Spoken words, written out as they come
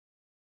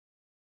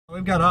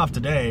We've got off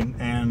today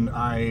and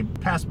I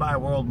passed by a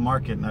World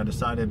Market and I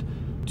decided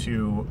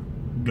to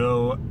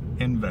go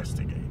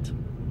investigate.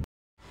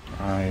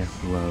 I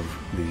love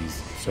these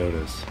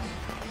sodas.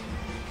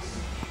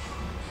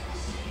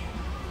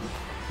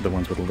 The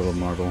ones with a little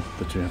marble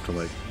that you have to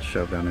like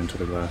shove down into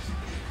the glass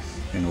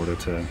in order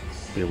to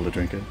be able to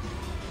drink it.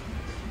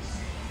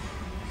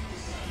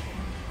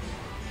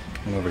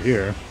 And over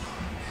here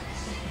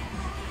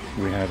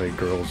we have a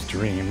girl's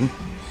dream.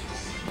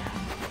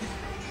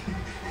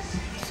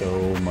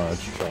 So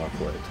much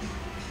chocolate.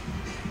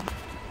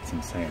 It's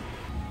insane.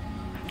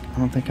 I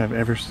don't think I've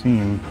ever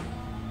seen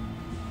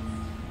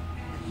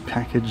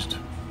packaged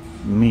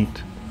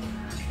meat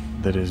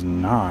that is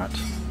not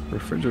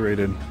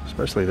refrigerated,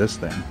 especially this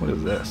thing. What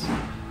is this?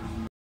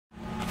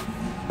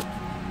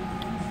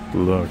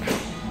 Look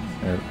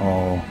at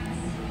all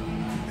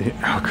the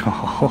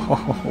alcohol.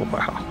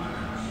 Wow.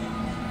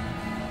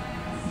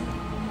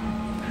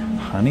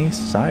 Honey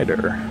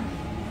cider.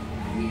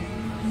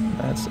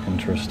 That's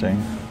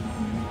interesting.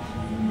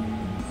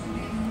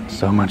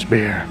 So much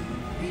beer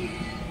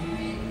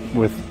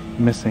with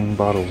missing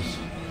bottles.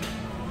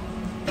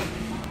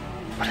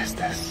 What is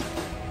this?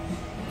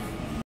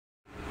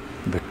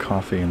 The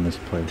coffee in this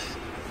place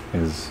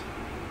is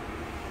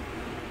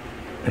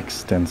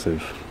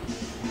extensive.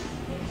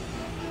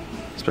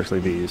 Especially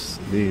these.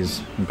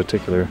 These in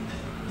particular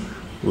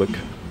look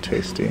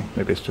tasty.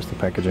 Maybe it's just the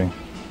packaging.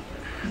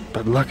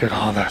 But look at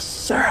all the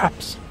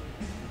syrups.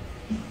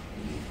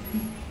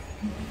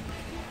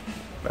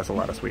 That's a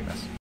lot of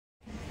sweetness.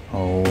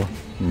 Oh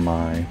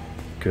my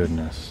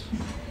goodness.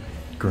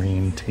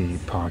 Green tea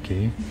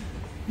Pocky.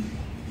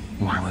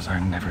 Why was I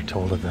never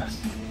told of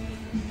this?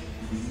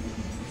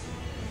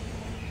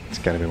 It's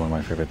gotta be one of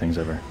my favorite things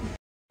ever.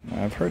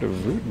 I've heard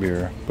of root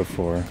beer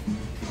before,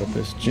 but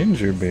this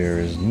ginger beer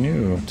is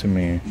new to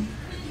me,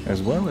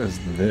 as well as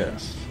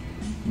this.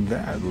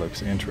 That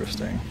looks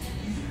interesting.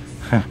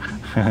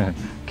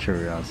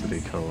 Curiosity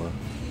Cola.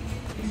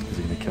 Is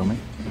he gonna kill me?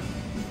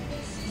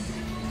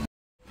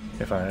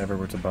 If I ever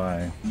were to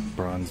buy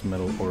bronze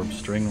metal orb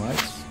string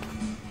lights,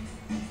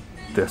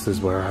 this is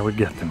where I would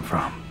get them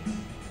from.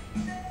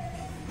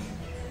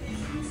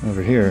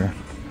 Over here,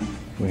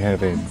 we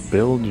have a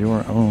build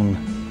your own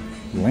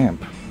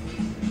lamp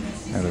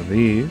out of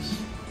these,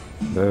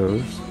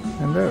 those,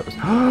 and those.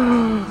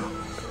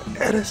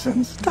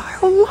 Edison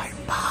style light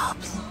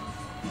bulbs!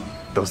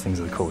 Those things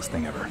are the coolest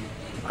thing ever.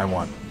 I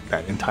want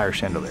that entire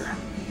chandelier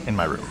in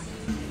my room.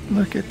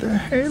 Look at the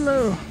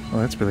halo! Oh,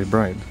 that's really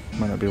bright.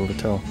 Might not be able to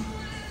tell.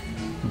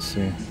 Let's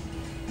see.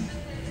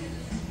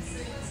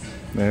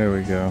 There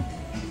we go.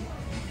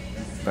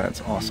 That's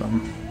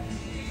awesome.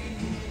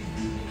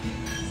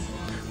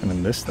 And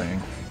then this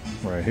thing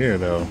right here,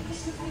 though,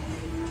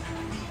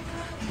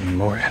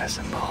 more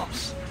Edison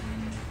bulbs.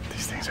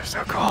 These things are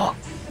so cool.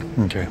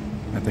 Okay,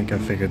 I think I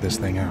figured this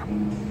thing out.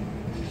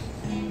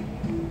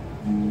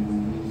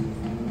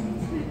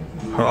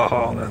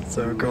 Oh, that's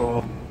so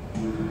cool.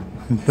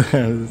 That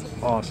is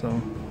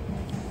awesome.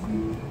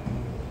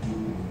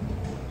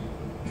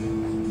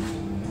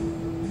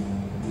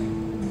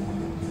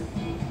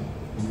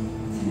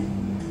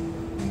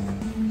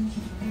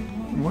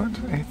 What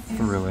a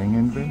thrilling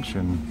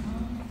invention.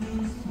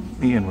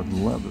 Ian would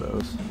love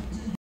those.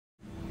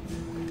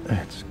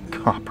 It's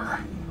copper.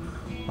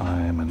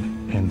 I am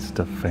an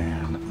Insta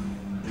fan.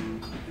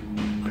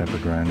 Pepper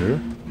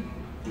grinder.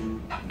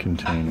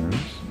 Containers.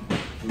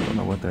 Don't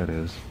know what that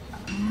is.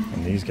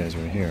 And these guys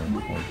right here,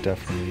 I'll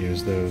definitely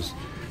use those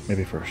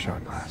maybe for a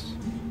shot glass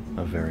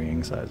of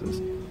varying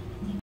sizes.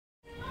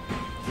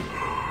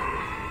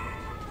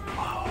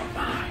 Oh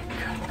my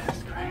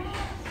goodness gracious.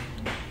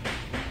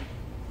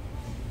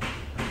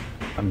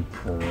 I'm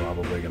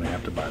probably gonna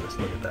have to buy this.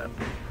 Look at that.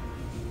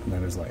 And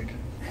that is like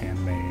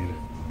handmade,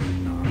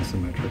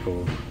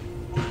 non-symmetrical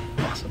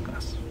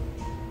awesomeness.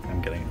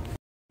 I'm getting it.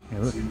 Hey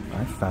look,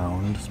 I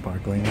found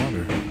sparkling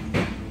water.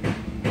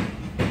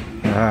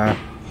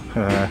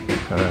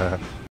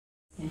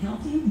 Can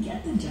help you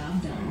get the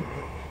job done.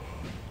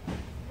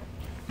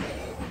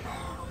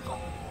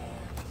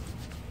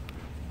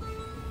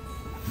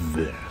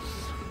 This.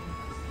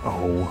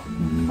 Oh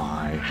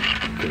my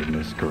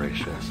goodness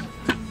gracious.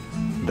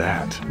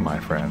 That, my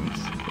friends,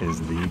 is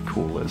the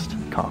coolest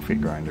coffee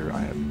grinder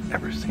I have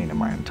ever seen in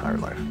my entire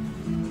life.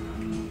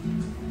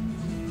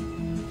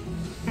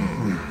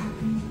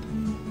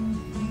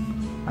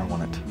 I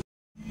want it.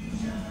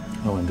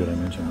 Oh, and did I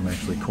mention I'm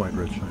actually quite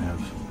rich? I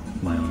have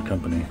my own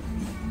company.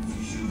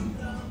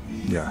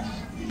 Yes,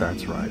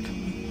 that's right.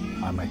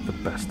 I make the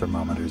best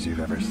thermometers you've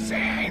ever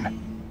seen.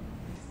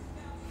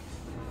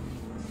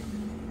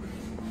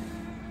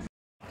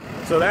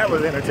 So that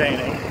was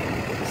entertaining.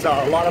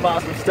 Saw a lot of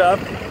awesome stuff,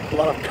 a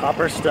lot of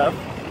copper stuff,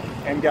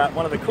 and got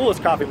one of the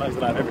coolest coffee mugs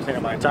that I've ever seen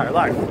in my entire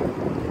life.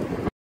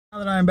 Now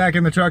that I'm back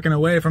in the truck and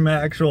away from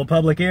actual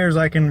public ears,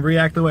 I can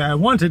react the way I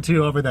wanted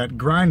to over that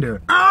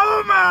grinder.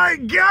 Oh my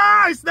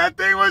gosh, that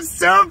thing was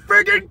so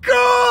freaking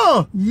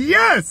cool!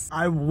 Yes!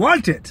 I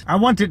want it! I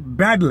want it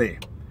badly.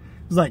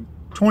 It's like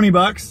 20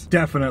 bucks?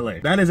 Definitely.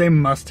 That is a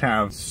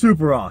must-have.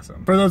 Super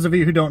awesome. For those of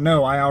you who don't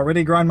know, I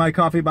already grind my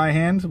coffee by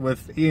hand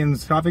with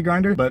Ian's coffee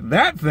grinder, but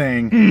that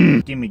thing,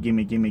 gimme,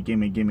 gimme, gimme,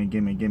 gimme, gimme,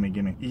 gimme, gimme,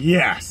 gimme.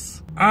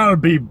 Yes! I'll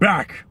be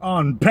back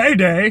on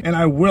payday, and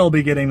I will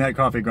be getting that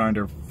coffee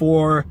grinder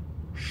for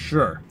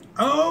sure.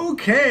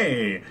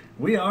 Okay,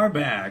 we are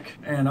back,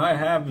 and I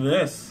have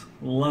this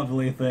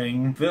lovely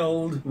thing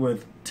filled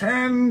with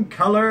 10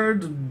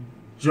 colored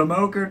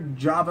Jamocha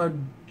Java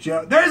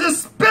There's a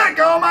speck!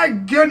 Oh my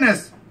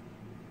goodness!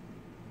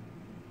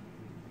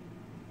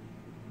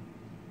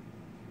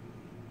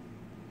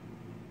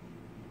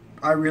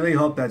 I really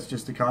hope that's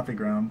just a coffee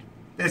ground.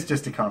 It's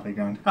just a coffee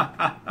ground.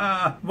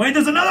 Wait,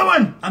 there's another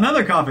one!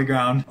 Another coffee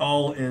ground.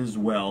 All is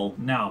well.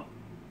 Now,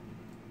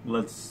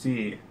 let's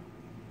see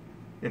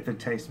if it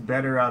tastes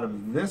better out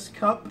of this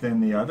cup than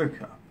the other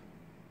cup.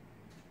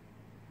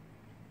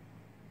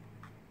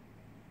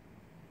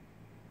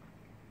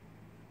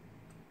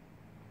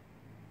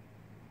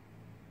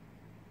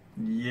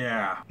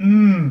 Yeah.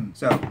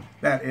 So,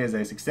 that is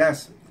a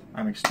success.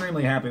 I'm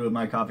extremely happy with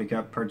my coffee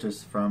cup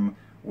purchase from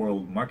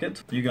World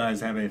Market. You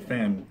guys have a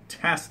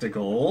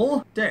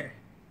fantastical day,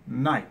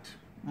 night,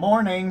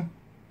 morning,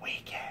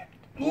 weekend,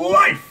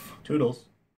 life. Toodles.